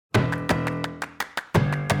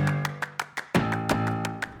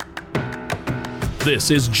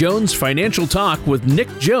This is Jones Financial Talk with Nick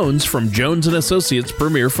Jones from Jones & Associates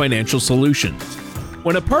Premier Financial Solutions.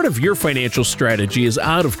 When a part of your financial strategy is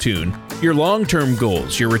out of tune, your long-term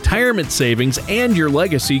goals, your retirement savings, and your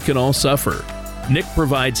legacy can all suffer. Nick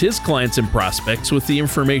provides his clients and prospects with the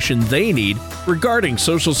information they need regarding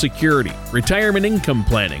Social Security, retirement income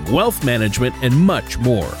planning, wealth management, and much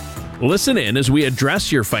more. Listen in as we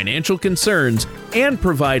address your financial concerns and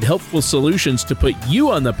provide helpful solutions to put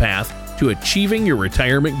you on the path to achieving your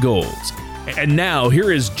retirement goals. And now,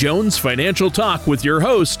 here is Jones Financial Talk with your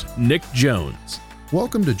host, Nick Jones.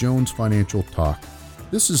 Welcome to Jones Financial Talk.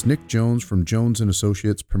 This is Nick Jones from Jones &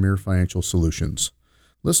 Associates Premier Financial Solutions.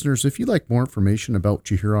 Listeners, if you'd like more information about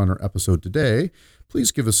what you hear on our episode today,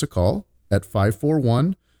 please give us a call at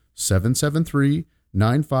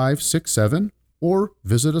 541-773-9567 or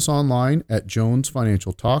visit us online at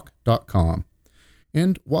jonesfinancialtalk.com.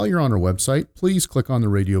 And while you're on our website, please click on the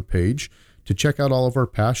radio page to check out all of our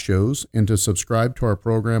past shows and to subscribe to our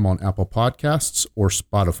program on Apple Podcasts or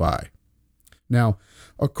Spotify. Now,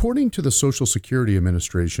 according to the Social Security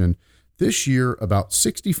Administration, this year about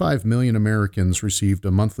 65 million Americans received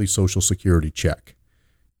a monthly Social Security check.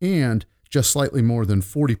 And just slightly more than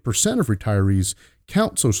 40% of retirees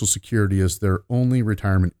count Social Security as their only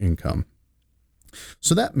retirement income.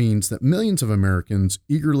 So that means that millions of Americans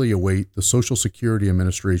eagerly await the Social Security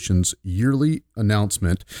Administration's yearly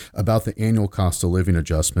announcement about the annual cost of living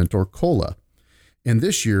adjustment, or COLA. And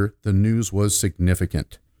this year, the news was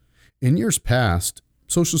significant. In years past,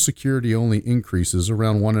 Social Security only increases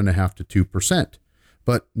around 1.5% to 2%.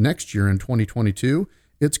 But next year in 2022,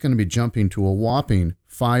 it's going to be jumping to a whopping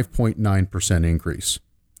 5.9% increase.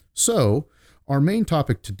 So our main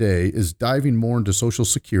topic today is diving more into Social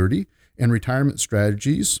Security and retirement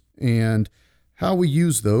strategies and how we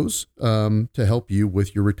use those to help you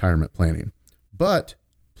with your retirement planning. But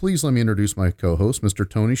please let me introduce my co-host, Mr.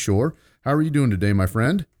 Tony Shore. How are you doing today, my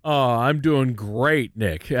friend? Oh, I'm doing great,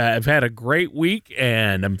 Nick. I've had a great week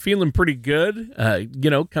and I'm feeling pretty good.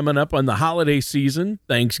 Coming up on the holiday season,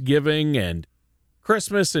 Thanksgiving and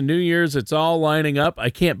Christmas and New Year's, it's all lining up.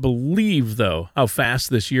 I can't believe, though, how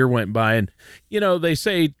fast this year went by. And, they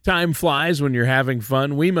say time flies when you're having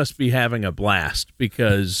fun. We must be having a blast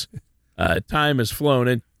because time has flown.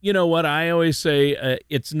 And you know what? I always say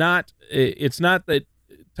it's not that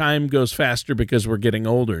time goes faster because we're getting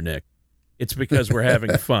older, Nick. It's because we're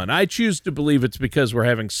having fun. I choose to believe it's because we're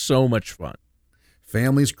having so much fun.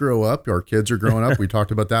 Families grow up. Our kids are growing up. We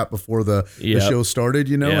talked about that before the show started,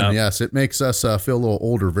 And yes, it makes us feel a little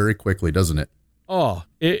older very quickly, doesn't it? Oh,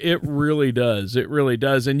 it really does. It really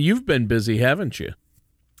does. And you've been busy, haven't you?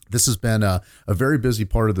 This has been a very busy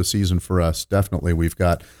part of the season for us. Definitely. We've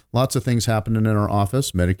got lots of things happening in our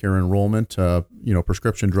office, Medicare enrollment,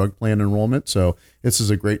 prescription drug plan enrollment. So this is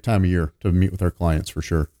a great time of year to meet with our clients for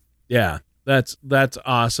sure. Yeah. That's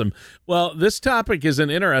awesome. Well, this topic is an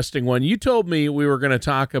interesting one. You told me we were going to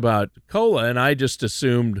talk about COLA, and I just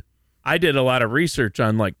assumed I did a lot of research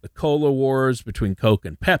on like the COLA wars between Coke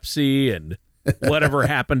and Pepsi and whatever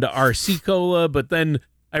happened to RC Cola. But then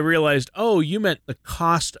I realized, you meant the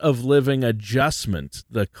cost of living adjustment,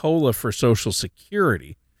 the COLA for Social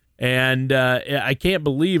Security. And I can't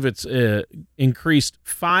believe it's increased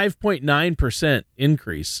 5.9%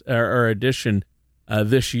 increase or addition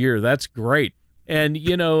this year. That's great. And,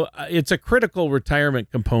 it's a critical retirement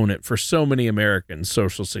component for so many Americans,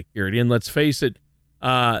 Social Security. And let's face it,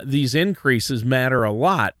 these increases matter a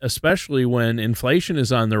lot, especially when inflation is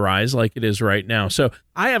on the rise like it is right now. So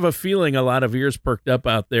I have a feeling a lot of ears perked up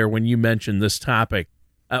out there when you mentioned this topic.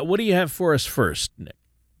 What do you have for us first, Nick?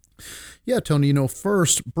 Yeah, Tony,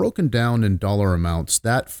 first, broken down in dollar amounts,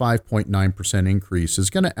 that 5.9% increase is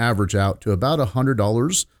going to average out to about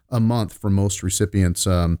 $100 a month for most recipients,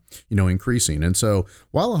 increasing. And so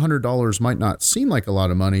while $100 might not seem like a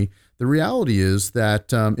lot of money, the reality is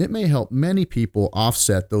that it may help many people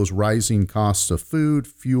offset those rising costs of food,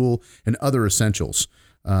 fuel, and other essentials.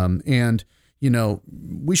 We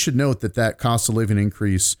should note that cost of living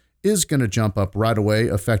increase is going to jump up right away,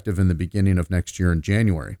 effective in the beginning of next year in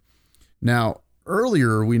January. Now,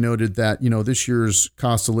 earlier we noted that, this year's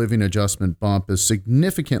cost of living adjustment bump is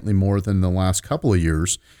significantly more than the last couple of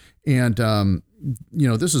years. And,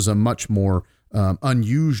 this is a much more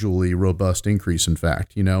unusually robust increase, in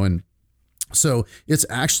fact, and so it's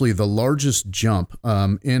actually the largest jump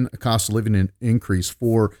in cost of living increase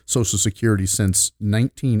for Social Security since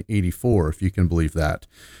 1984, if you can believe that.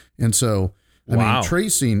 And so I mean,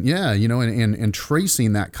 tracing, and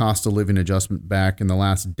tracing that cost of living adjustment back in the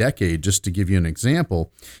last decade, just to give you an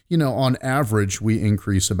example, on average, we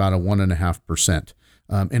increase about a 1.5%.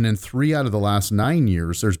 And in 3 out of the last 9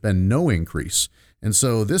 years, there's been no increase. And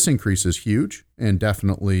so this increase is huge and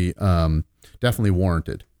definitely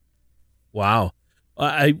warranted. Wow.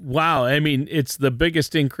 Wow. I mean, it's the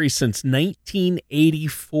biggest increase since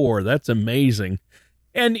 1984. That's amazing.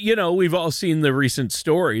 And, we've all seen the recent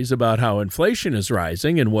stories about how inflation is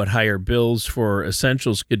rising and what higher bills for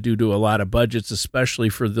essentials could do to a lot of budgets, especially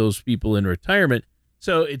for those people in retirement.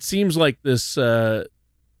 So it seems like this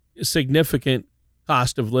significant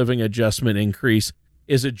cost of living adjustment increase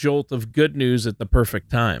is a jolt of good news at the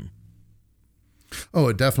perfect time. Oh,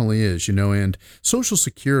 it definitely is, and Social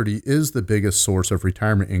Security is the biggest source of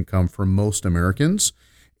retirement income for most Americans.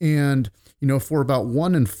 And, for about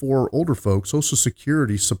 1 in 4 older folks, Social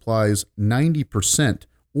Security supplies 90%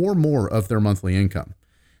 or more of their monthly income.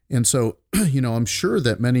 And so, I'm sure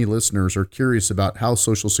that many listeners are curious about how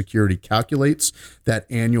Social Security calculates that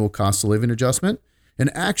annual cost of living adjustment. And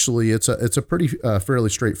actually, it's a pretty fairly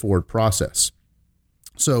straightforward process.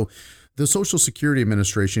 So the Social Security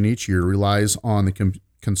Administration each year relies on the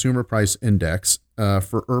Consumer Price Index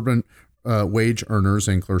for urban wage earners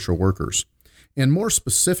and clerical workers. And more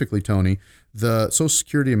specifically, Tony, the Social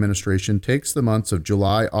Security Administration takes the months of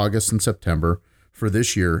July, August, and September for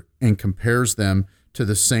this year and compares them to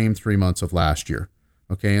the same 3 months of last year.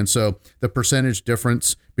 Okay, and so the percentage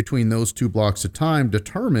difference between those 2 blocks of time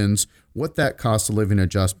determines what that cost of living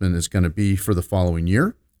adjustment is going to be for the following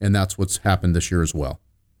year. And that's what's happened this year as well.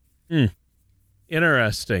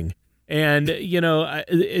 Interesting. And,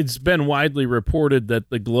 it's been widely reported that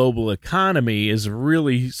the global economy is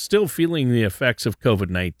really still feeling the effects of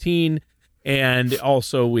COVID-19. And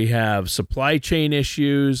also we have supply chain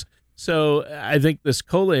issues. So I think this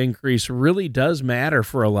COLA increase really does matter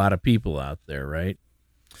for a lot of people out there, right?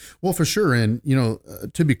 Well, for sure. And,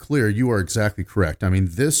 to be clear, you are exactly correct. I mean,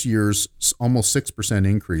 this year's almost 6%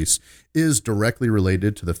 increase is directly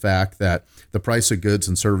related to the fact that the price of goods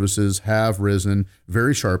and services have risen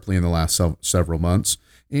very sharply in the last several months.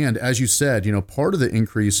 And as you said, part of the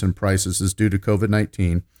increase in prices is due to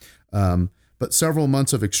COVID-19. But several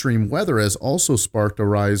months of extreme weather has also sparked a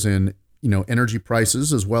rise in, energy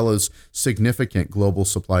prices, as well as significant global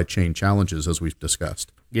supply chain challenges, as we've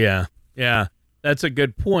discussed. Yeah. That's a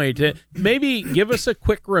good point. Maybe give us a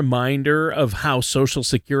quick reminder of how Social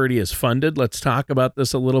Security is funded. Let's talk about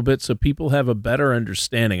this a little bit so people have a better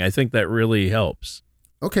understanding. I think that really helps.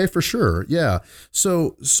 Okay, for sure. Yeah.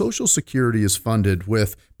 So Social Security is funded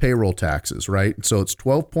with payroll taxes, right? So it's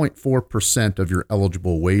 12.4% of your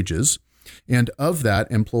eligible wages. And of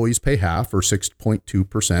that, employees pay half, or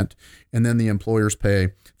 6.2%, and then the employers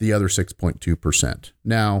pay the other 6.2%.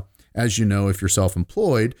 Now, as you know, if you're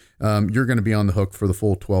self-employed, you're going to be on the hook for the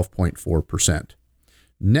full 12.4%.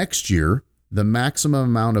 Next year, the maximum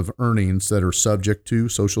amount of earnings that are subject to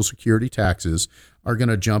Social Security taxes are going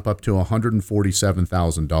to jump up to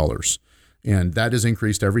 $147,000. And that is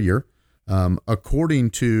increased every year.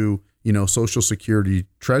 According to, Social Security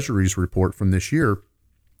Treasury's report from this year,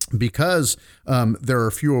 because there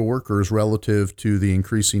are fewer workers relative to the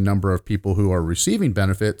increasing number of people who are receiving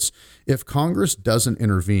benefits, if Congress doesn't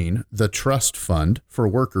intervene, the trust fund for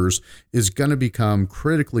workers is going to become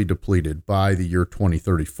critically depleted by the year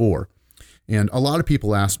 2034. And a lot of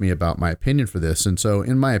people ask me about my opinion for this. And so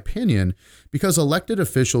in my opinion, because elected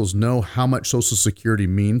officials know how much Social Security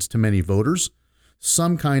means to many voters,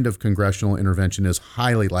 some kind of congressional intervention is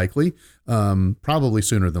highly likely, probably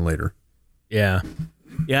sooner than later. Yeah,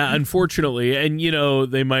 unfortunately. And,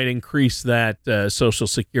 they might increase that Social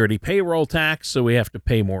Security payroll tax, so we have to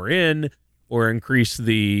pay more in, or increase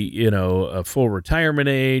the, full retirement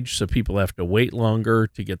age, so people have to wait longer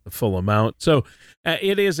to get the full amount. So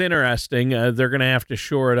it is interesting. They're going to have to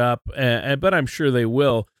shore it up, but I'm sure they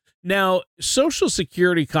will. Now, Social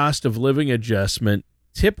Security cost of living adjustment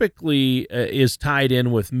typically is tied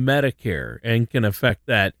in with Medicare and can affect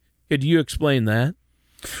that. Could you explain that?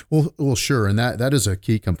 Well, sure. And that is a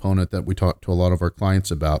key component that we talk to a lot of our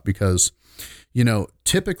clients about, because,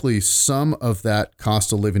 typically some of that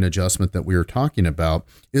cost of living adjustment that we are talking about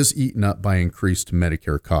is eaten up by increased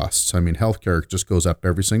Medicare costs. I mean, healthcare just goes up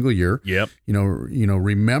every single year. Yep.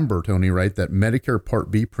 Remember, Tony, right, that Medicare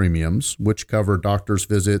Part B premiums, which cover doctor's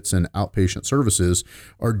visits and outpatient services,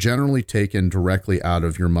 are generally taken directly out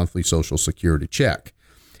of your monthly Social Security check.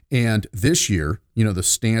 And this year, the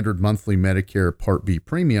standard monthly Medicare Part B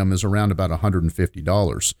premium is around about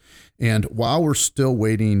 $150. And while we're still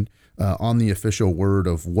waiting on the official word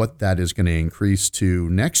of what that is going to increase to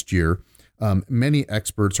next year, many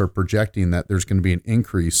experts are projecting that there's going to be an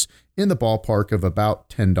increase in the ballpark of about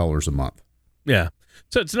 $10 a month. Yeah.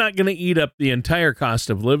 So it's not going to eat up the entire cost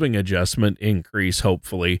of living adjustment increase,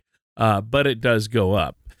 hopefully. but it does go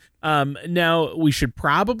up. Now, we should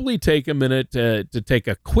probably take a minute to take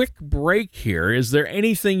a quick break here. Is there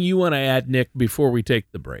anything you want to add, Nick, before we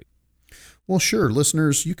take the break? Well, sure.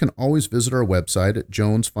 Listeners, you can always visit our website at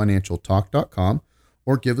jonesfinancialtalk.com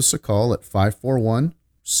or give us a call at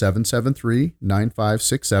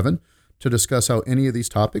 541-773-9567 to discuss how any of these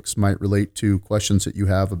topics might relate to questions that you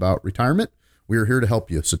have about retirement. We are here to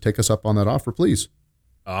help you, so take us up on that offer, please.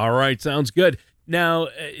 All right, sounds good. Now,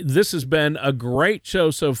 this has been a great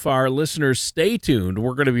show so far. Listeners, stay tuned.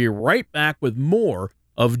 We're going to be right back with more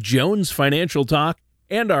of Jones Financial Talk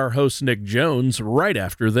and our host, Nick Jones, right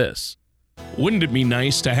after this. Wouldn't it be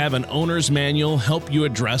nice to have an owner's manual help you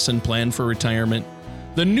address and plan for retirement?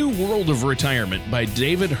 The New World of Retirement by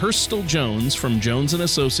David Hurstel Jones from Jones &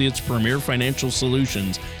 Associates Premier Financial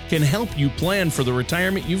Solutions can help you plan for the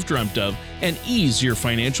retirement you've dreamt of and ease your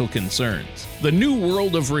financial concerns. The New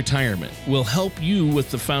World of Retirement will help you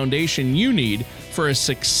with the foundation you need for a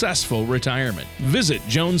successful retirement. Visit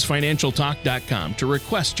jonesfinancialtalk.com to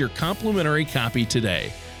request your complimentary copy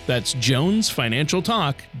today. That's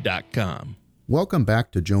jonesfinancialtalk.com. Welcome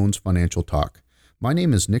back to Jones Financial Talk. My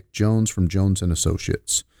name is Nick Jones from Jones &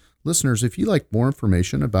 Associates. Listeners, if you'd like more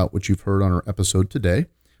information about what you've heard on our episode today,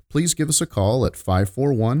 please give us a call at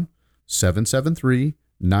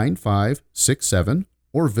 541-773-9567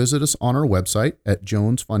 or visit us on our website at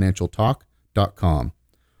jonesfinancialtalk.com.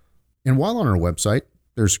 And while on our website,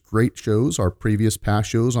 there's great shows, our previous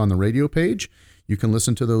past shows on the radio page. You can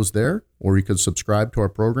listen to those there, or you can subscribe to our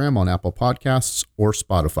program on Apple Podcasts or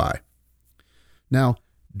Spotify. Now,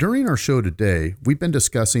 during our show today, we've been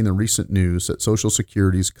discussing the recent news that Social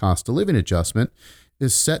Security's cost of living adjustment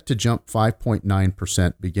is set to jump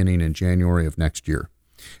 5.9% beginning in January of next year.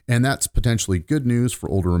 And that's potentially good news for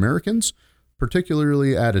older Americans,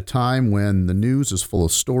 particularly at a time when the news is full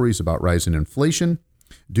of stories about rising inflation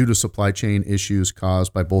due to supply chain issues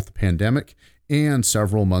caused by both the pandemic and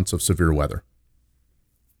several months of severe weather.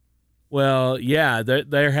 Well, yeah,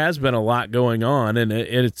 there has been a lot going on, and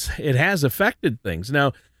it has affected things.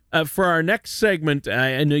 Now, for our next segment,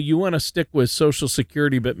 I know you want to stick with Social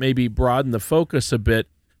Security, but maybe broaden the focus a bit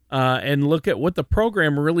and look at what the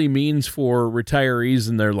program really means for retirees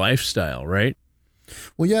and their lifestyle, right?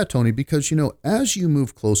 Well, yeah, Tony, because, as you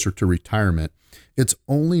move closer to retirement, it's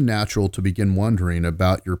only natural to begin wondering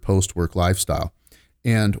about your post-work lifestyle.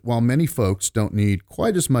 And while many folks don't need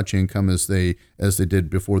quite as much income as they did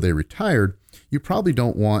before they retired, you probably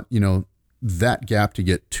don't want, that gap to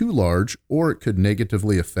get too large, or it could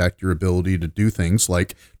negatively affect your ability to do things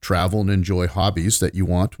like travel and enjoy hobbies that you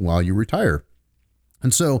want while you retire.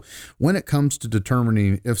 And so when it comes to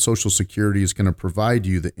determining if Social Security is going to provide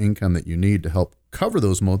you the income that you need to help cover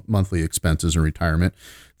those monthly expenses in retirement,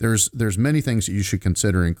 there's many things that you should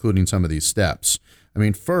consider, including some of these steps. I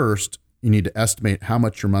mean, first, you need to estimate how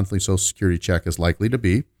much your monthly Social Security check is likely to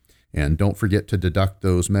be. And don't forget to deduct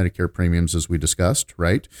those Medicare premiums as we discussed,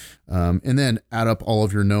 right? And then add up all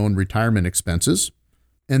of your known retirement expenses.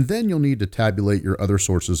 And then you'll need to tabulate your other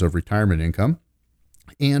sources of retirement income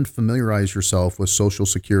and familiarize yourself with Social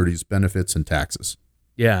Security's benefits and taxes.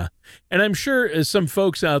 Yeah. And I'm sure some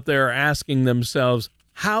folks out there are asking themselves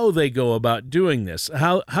how they go about doing this.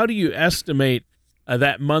 How do you estimate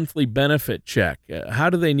that monthly benefit check? How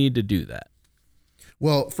do they need to do that?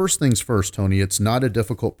 Well, first things first, Tony, it's not a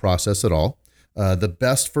difficult process at all. The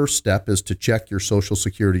best first step is to check your Social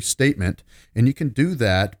Security statement, and you can do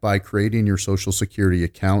that by creating your Social Security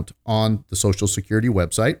account on the Social Security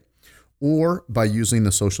website or by using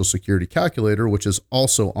the Social Security calculator, which is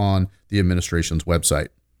also on the administration's website.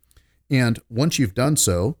 And once you've done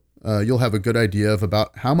so, you'll have a good idea of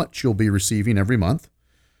about how much you'll be receiving every month.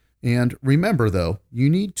 And remember, though, you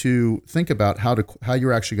need to think about how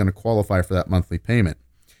you're actually going to qualify for that monthly payment.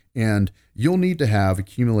 And you'll need to have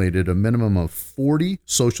accumulated a minimum of 40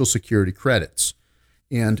 Social Security credits.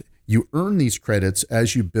 And you earn these credits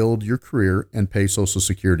as you build your career and pay Social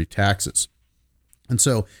Security taxes. And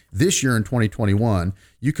so this year in 2021,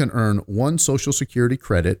 you can earn one Social Security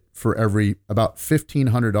credit for every about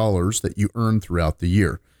 $1,500 that you earn throughout the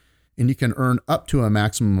year. And you can earn up to a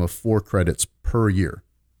maximum of 4 credits per year.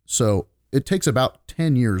 So it takes about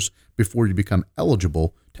 10 years before you become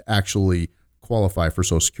eligible to actually qualify for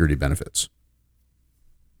Social Security benefits.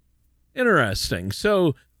 Interesting.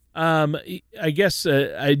 So I guess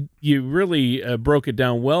you really broke it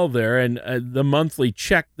down well there. And the monthly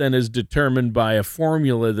check then is determined by a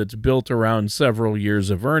formula that's built around several years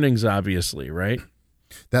of earnings, obviously, right?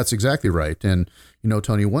 That's exactly right. And,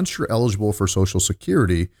 Tony, once you're eligible for Social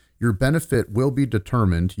Security, your benefit will be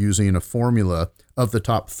determined using a formula of the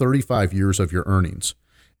top 35 years of your earnings.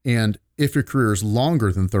 And if your career is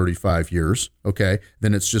longer than 35 years, okay,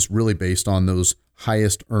 then it's just really based on those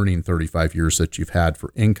highest earning 35 years that you've had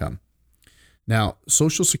for income. Now,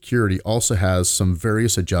 Social Security also has some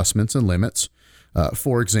various adjustments and limits.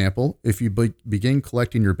 For example, if you begin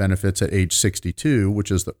collecting your benefits at age 62,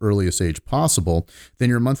 which is the earliest age possible, then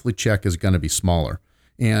your monthly check is going to be smaller.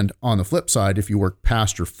 And on the flip side, if you work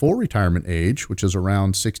past your full retirement age, which is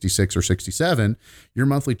around 66 or 67, your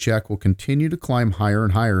monthly check will continue to climb higher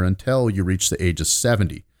and higher until you reach the age of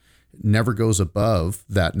 70. It never goes above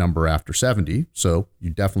that number after 70, so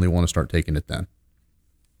you definitely want to start taking it then.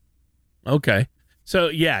 Okay. So,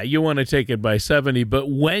 yeah, you want to take it by 70, but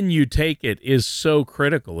when you take it is so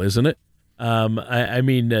critical, isn't it? We've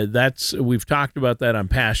talked about that on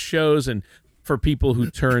past shows, and for people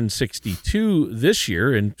who turn 62 this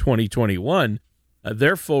year in 2021,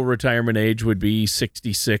 their full retirement age would be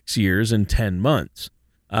 66 years and 10 months.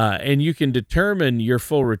 And you can determine your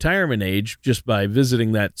full retirement age just by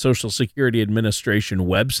visiting that Social Security Administration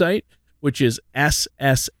website, which is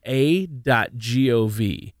ssa.gov.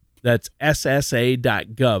 That's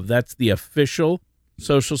ssa.gov. That's the official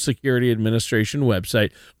Social Security Administration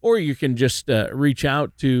website. Or you can just reach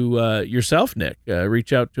out to yourself, Nick.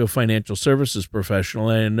 Reach out to a financial services professional.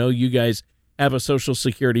 And I know you guys have a Social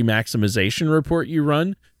Security maximization report you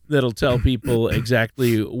run that'll tell people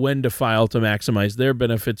exactly when to file to maximize their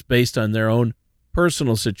benefits based on their own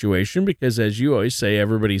personal situation, because as you always say,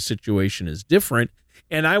 everybody's situation is different.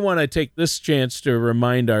 And I want to take this chance to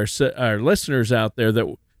remind our listeners out there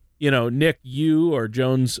that, Nick, you or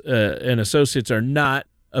Jones and Associates are not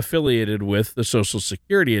affiliated with the Social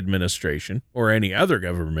Security Administration or any other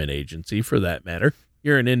government agency for that matter.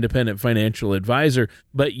 You're an independent financial advisor,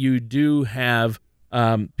 but you do have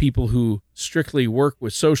people who strictly work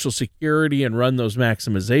with Social Security and run those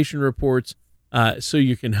maximization reports, so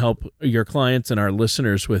you can help your clients and our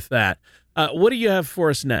listeners with that. What do you have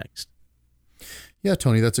for us next? Yeah,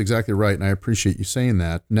 Tony, that's exactly right, and I appreciate you saying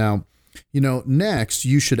that. Now, next,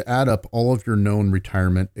 you should add up all of your known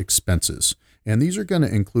retirement expenses. And these are going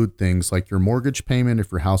to include things like your mortgage payment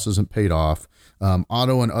if your house isn't paid off,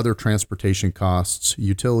 auto and other transportation costs,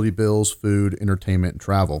 utility bills, food, entertainment, and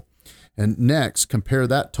travel. And next, compare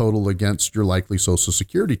that total against your likely Social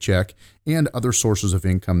Security check and other sources of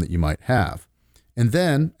income that you might have. And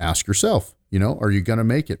then ask yourself, are you going to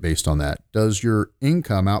make it based on that? Does your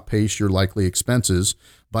income outpace your likely expenses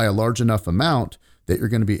by a large enough amount that you're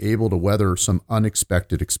going to be able to weather some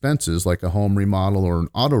unexpected expenses like a home remodel or an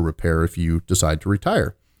auto repair if you decide to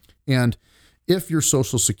retire? And if your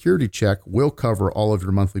Social Security check will cover all of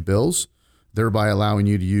your monthly bills, thereby allowing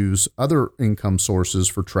you to use other income sources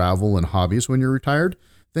for travel and hobbies when you're retired,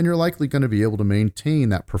 then you're likely going to be able to maintain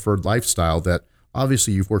that preferred lifestyle that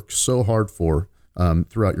obviously you've worked so hard for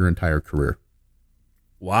throughout your entire career.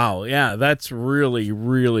 Wow. Yeah, that's really,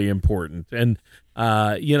 really important. And,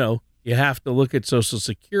 you have to look at Social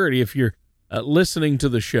Security if you're listening to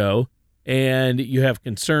the show and you have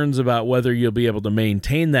concerns about whether you'll be able to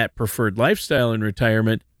maintain that preferred lifestyle in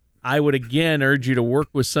retirement. I would again urge you to work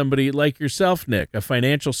with somebody like yourself, Nick, a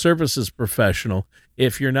financial services professional.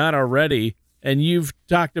 If you're not already, and you've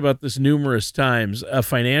talked about this numerous times, a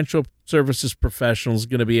financial services professional is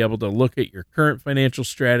going to be able to look at your current financial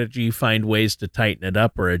strategy, find ways to tighten it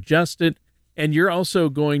up or adjust it. And you're also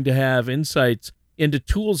going to have insights into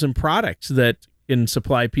tools and products that can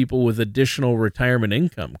supply people with additional retirement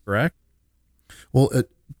income, correct? Well,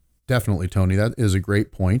 definitely, Tony. That is a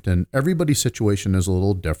great point. And everybody's situation is a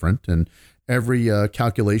little different. And every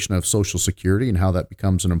calculation of Social Security and how that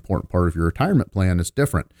becomes an important part of your retirement plan is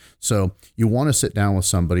different. So you want to sit down with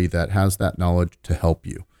somebody that has that knowledge to help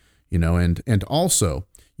you, and also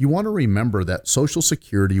you want to remember that Social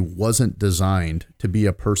Security wasn't designed to be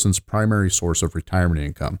a person's primary source of retirement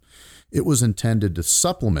income. It was intended to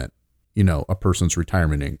supplement, a person's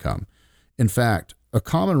retirement income. In fact, a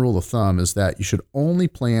common rule of thumb is that you should only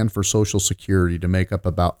plan for Social Security to make up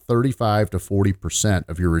about 35 to 40%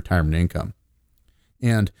 of your retirement income.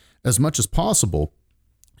 And as much as possible,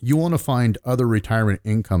 you want to find other retirement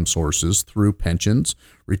income sources through pensions,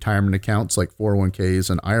 retirement accounts like 401ks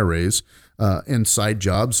and IRAs, and side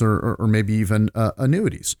jobs or maybe even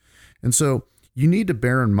annuities. And so you need to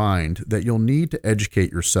bear in mind that you'll need to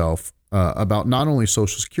educate yourself about not only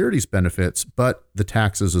Social Security's benefits, but the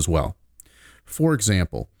taxes as well. For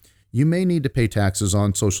example, you may need to pay taxes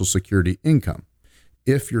on Social Security income.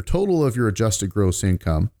 If your total of your adjusted gross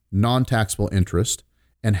income, non-taxable interest,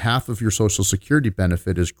 and half of your Social Security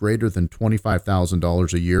benefit is greater than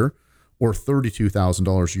 $25,000 a year or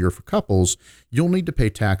 $32,000 a year for couples, you'll need to pay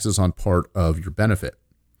taxes on part of your benefit.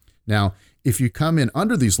 Now, If you come in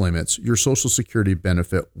under these limits, your Social Security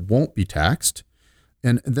benefit won't be taxed.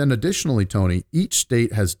 And then additionally, Tony, each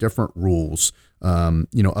state has different rules,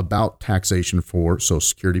 about taxation for Social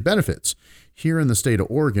Security benefits. Here in the state of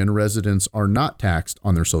Oregon, residents are not taxed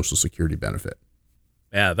on their Social Security benefit.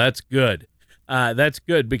 Yeah, that's good. That's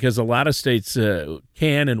good because a lot of states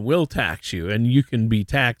can and will tax you, and you can be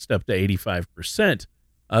taxed up to 85%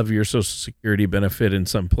 of your Social Security benefit in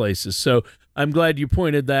some places. So I'm glad you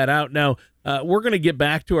pointed that out. Now, we're going to get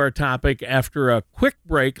back to our topic after a quick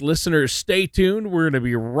break. Listeners, stay tuned. We're going to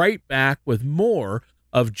be right back with more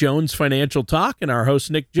of Jones Financial Talk and our host,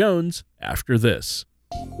 Nick Jones, after this.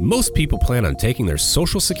 Most people plan on taking their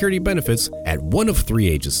Social Security benefits at one of three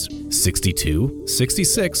ages, 62,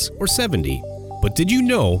 66, or 70. But did you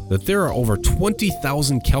know that there are over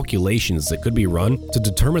 20,000 calculations that could be run to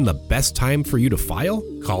determine the best time for you to file?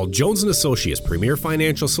 Call Jones & Associates Premier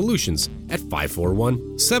Financial Solutions at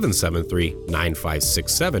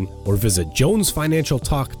 541-773-9567 or visit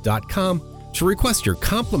jonesfinancialtalk.com to request your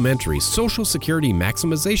complimentary Social Security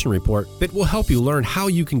Maximization Report that will help you learn how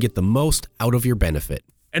you can get the most out of your benefit.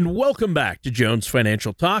 And welcome back to Jones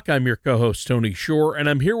Financial Talk. I'm your co-host, Tony Shore, and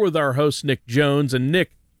I'm here with our host, Nick Jones. And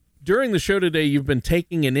Nick, during the show today, you've been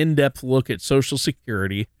taking an in-depth look at Social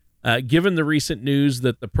Security, given the recent news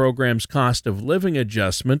that the program's cost of living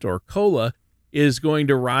adjustment, or COLA, is going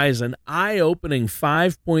to rise an eye-opening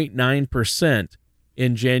 5.9%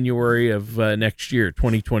 in January of next year,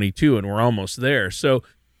 2022, and we're almost there. So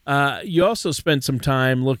you also spent some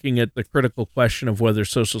time looking at the critical question of whether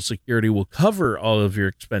Social Security will cover all of your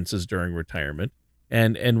expenses during retirement,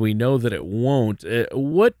 and we know that it won't.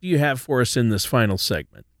 What do you have for us in this final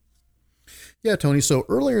segment? Yeah, Tony. So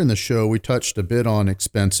earlier in the show, we touched a bit on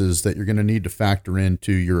expenses that you're going to need to factor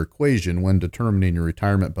into your equation when determining your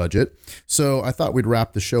retirement budget. So I thought we'd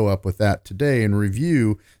wrap the show up with that today and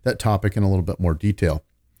review that topic in a little bit more detail.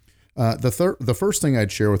 The first thing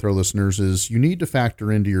I'd share with our listeners is you need to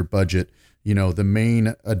factor into your budget, the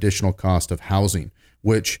main additional cost of housing,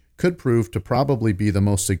 which could prove to probably be the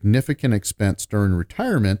most significant expense during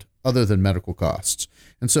retirement other than medical costs.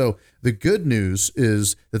 And so the good news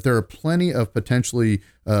is that there are plenty of potentially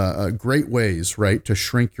great ways, right, to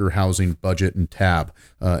shrink your housing budget and tab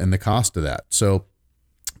and the cost of that. So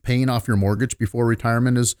paying off your mortgage before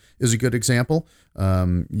retirement is a good example.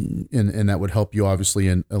 And that would help you obviously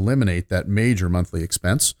eliminate that major monthly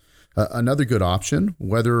expense. Another good option,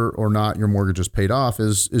 whether or not your mortgage is paid off,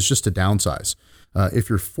 is just to downsize. If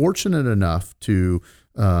you're fortunate enough to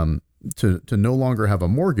no longer have a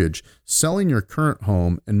mortgage, selling your current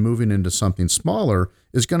home and moving into something smaller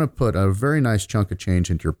is going to put a very nice chunk of change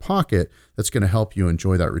into your pocket that's going to help you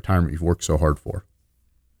enjoy that retirement you've worked so hard for.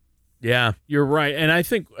 Yeah, you're right. And I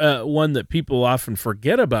think one that people often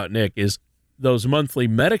forget about, Nick, is those monthly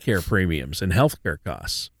Medicare premiums and healthcare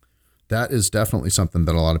costs. That is definitely something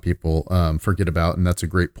that a lot of people forget about, and that's a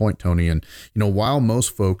great point, Tony. And, while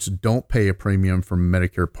most folks don't pay a premium for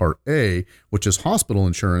Medicare Part A, which is hospital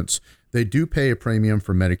insurance, they do pay a premium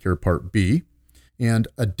for Medicare Part B. And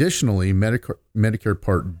additionally, Medicare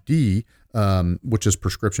Part D, which is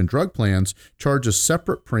prescription drug plans, charges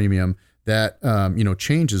separate premium that,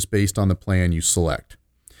 changes based on the plan you select.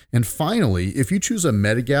 And finally, if you choose a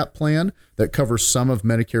Medigap plan that covers some of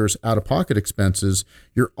Medicare's out-of-pocket expenses,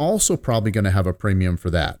 you're also probably going to have a premium for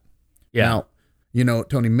that. Yeah. Now,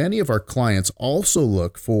 Tony, many of our clients also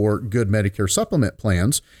look for good Medicare supplement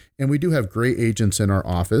plans, and we do have great agents in our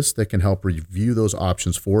office that can help review those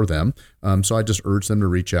options for them. So I just urge them to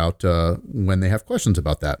reach out when they have questions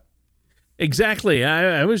about that. Exactly.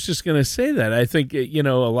 I was just going to say that. I think, a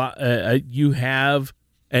lot, you have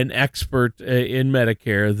an expert in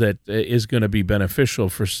Medicare that is going to be beneficial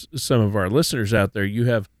for some of our listeners out there. You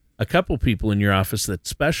have a couple people in your office that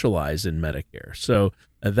specialize in Medicare. So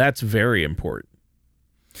that's very important.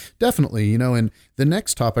 Definitely. And the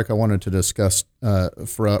next topic I wanted to discuss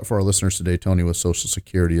for our listeners today, Tony, with Social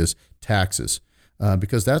Security is taxes,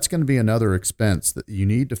 because that's going to be another expense that you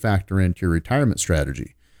need to factor into your retirement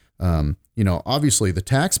strategy. Obviously the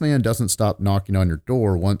tax man doesn't stop knocking on your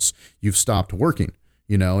door once you've stopped working.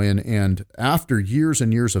 And after years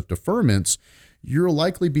and years of deferments, you'll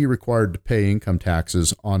likely be required to pay income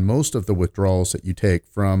taxes on most of the withdrawals that you take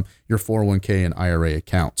from your 401k and IRA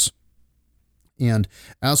accounts. And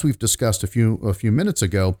as we've discussed a few minutes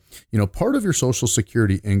ago, part of your Social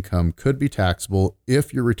Security income could be taxable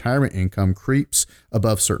if your retirement income creeps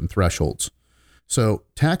above certain thresholds. So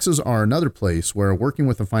taxes are another place where working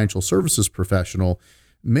with a financial services professional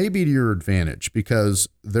may be to your advantage, because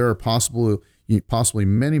there are possible possibly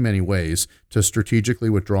many, many ways to strategically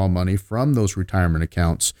withdraw money from those retirement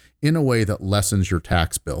accounts in a way that lessens your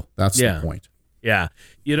tax bill. That's the point. Yeah.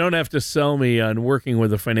 You don't have to sell me on working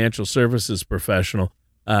with a financial services professional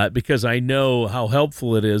because I know how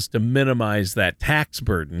helpful it is to minimize that tax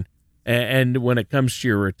burden. And when it comes to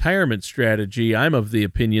your retirement strategy, I'm of the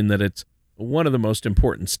opinion that it's one of the most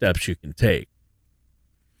important steps you can take.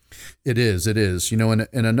 It is. And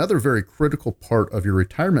another very critical part of your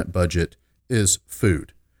retirement budget is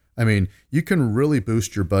food. I mean, you can really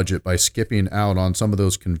boost your budget by skipping out on some of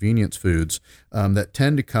those convenience foods that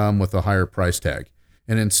tend to come with a higher price tag.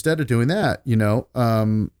 And instead of doing that,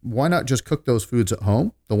 why not just cook those foods at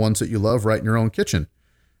home, the ones that you love, right in your own kitchen?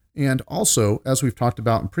 And also, as we've talked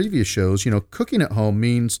about in previous shows, cooking at home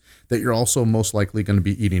means that you're also most likely going to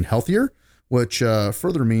be eating healthier, which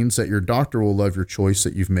further means that your doctor will love your choice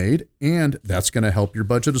that you've made. And that's going to help your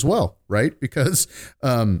budget as well, right? Because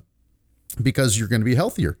you're going to be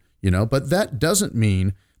healthier, but that doesn't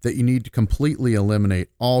mean that you need to completely eliminate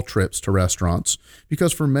all trips to restaurants,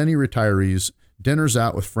 because for many retirees, dinners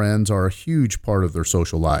out with friends are a huge part of their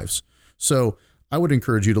social lives. So I would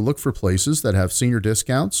encourage you to look for places that have senior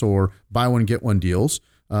discounts or buy one, get one deals.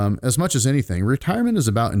 As much as anything, retirement is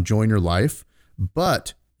about enjoying your life,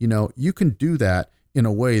 but you can do that in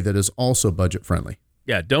a way that is also budget friendly.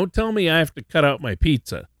 Yeah. Don't tell me I have to cut out my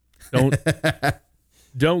pizza. Don't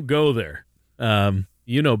go there.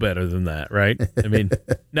 You know better than that, right? I mean,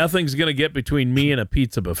 nothing's going to get between me and a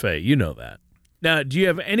pizza buffet. You know that. Now, do you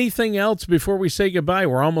have anything else before we say goodbye?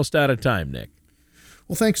 We're almost out of time, Nick.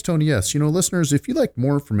 Well, thanks, Tony. Yes. Listeners, if you'd like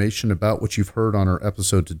more information about what you've heard on our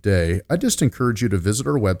episode today, I just encourage you to visit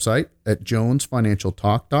our website at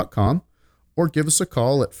jonesfinancialtalk.com or give us a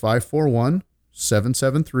call at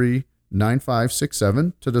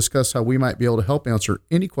 541-773-9567 to discuss how we might be able to help answer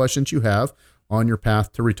any questions you have on your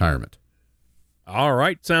path to retirement. All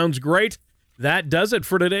right. Sounds great. That does it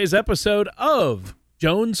for today's episode of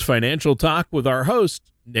Jones Financial Talk with our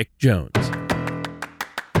host, Nick Jones.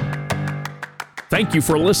 Thank you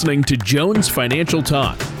for listening to Jones Financial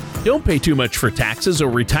Talk. Don't pay too much for taxes or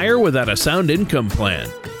retire without a sound income plan.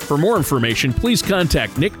 For more information, please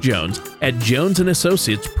contact Nick Jones at Jones &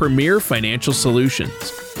 Associates Premier Financial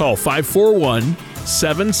Solutions. Call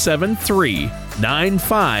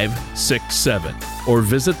 541-773-9567 or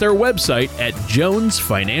visit their website at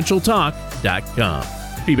jonesfinancialtalk.com.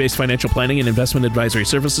 Fee-based financial planning and investment advisory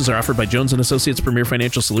services are offered by Jones & Associates Premier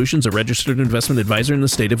Financial Solutions, a registered investment advisor in the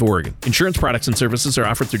state of Oregon. Insurance products and services are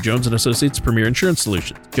offered through Jones & Associates Premier Insurance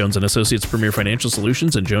Solutions. Jones & Associates Premier Financial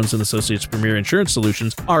Solutions and Jones & Associates Premier Insurance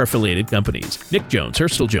Solutions are affiliated companies. Nick Jones,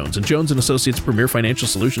 Hurstel Jones, and Jones & Associates Premier Financial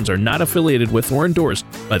Solutions are not affiliated with or endorsed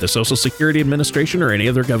by the Social Security Administration or any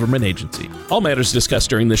other government agency. All matters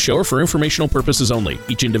discussed during this show are for informational purposes only.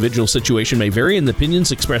 Each individual situation may vary, and the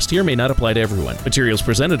opinions expressed here may not apply to everyone. Materials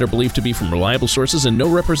presented are believed to be from reliable sources, and no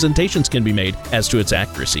representations can be made as to its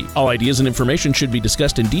accuracy. All ideas and information should be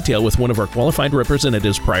discussed in detail with one of our qualified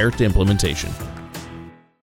representatives prior to implementation.